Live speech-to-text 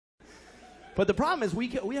But the problem is we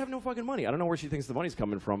have no fucking money. I don't know where she thinks the money's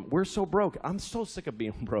coming from. We're so broke. I'm so sick of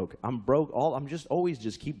being broke. I'm broke. I'm just always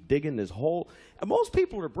just keep digging this hole. And most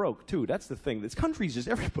people are broke too. That's the thing. This country's just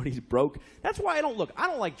everybody's broke. That's why I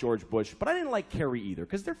don't like George Bush, but I didn't like Kerry either,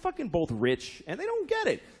 because they're fucking both rich and they don't get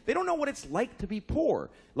it. They don't know what it's like to be poor.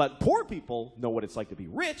 Like poor people know what it's like to be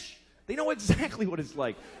rich. They know exactly what it's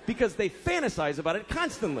like because they fantasize about it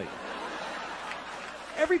constantly.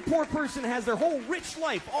 Every poor person has their whole rich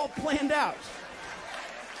life all planned out.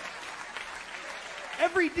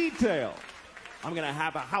 Every detail. I'm going to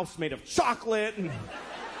have a house made of chocolate, and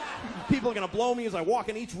people are going to blow me as I walk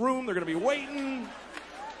in each room. They're going to be waiting.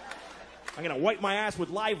 I'm going to wipe my ass with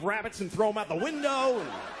live rabbits and throw them out the window.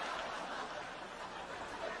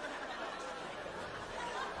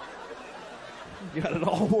 And got it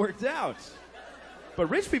all worked out. But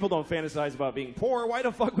rich people don't fantasize about being poor. Why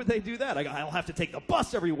the fuck would they do that? I'll have to take the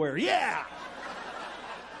bus everywhere. Yeah!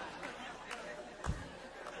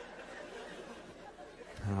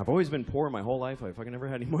 I've always been poor my whole life. I fucking never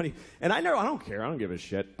had any money. And I don't care. I don't give a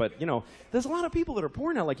shit. But, you know, there's a lot of people that are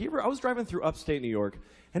poor now. Like, I was driving through upstate New York,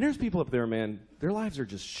 and there's people up there, man, their lives are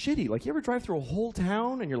just shitty. Like, you ever drive through a whole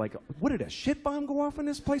town, and you're like, what, did a shit bomb go off in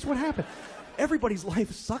this place? What happened? Everybody's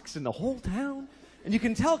life sucks in the whole town. And you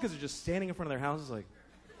can tell because they're just standing in front of their houses like...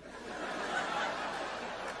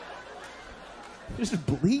 just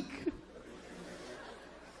bleak.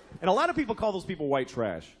 And a lot of people call those people white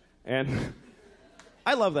trash. And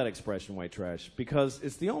I love that expression, white trash, because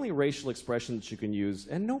it's the only racial expression that you can use,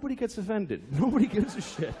 and nobody gets offended. Nobody gives a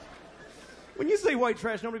shit. When you say white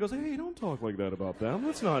trash, nobody goes, hey, don't talk like that about them.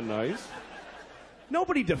 That's not nice.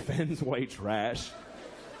 Nobody defends white trash.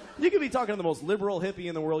 You could be talking to the most liberal hippie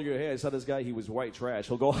in the world. You're, hey, I saw this guy, he was white trash.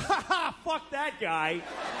 He'll go, ha ha, fuck that guy.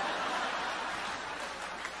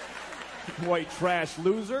 White trash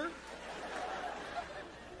loser.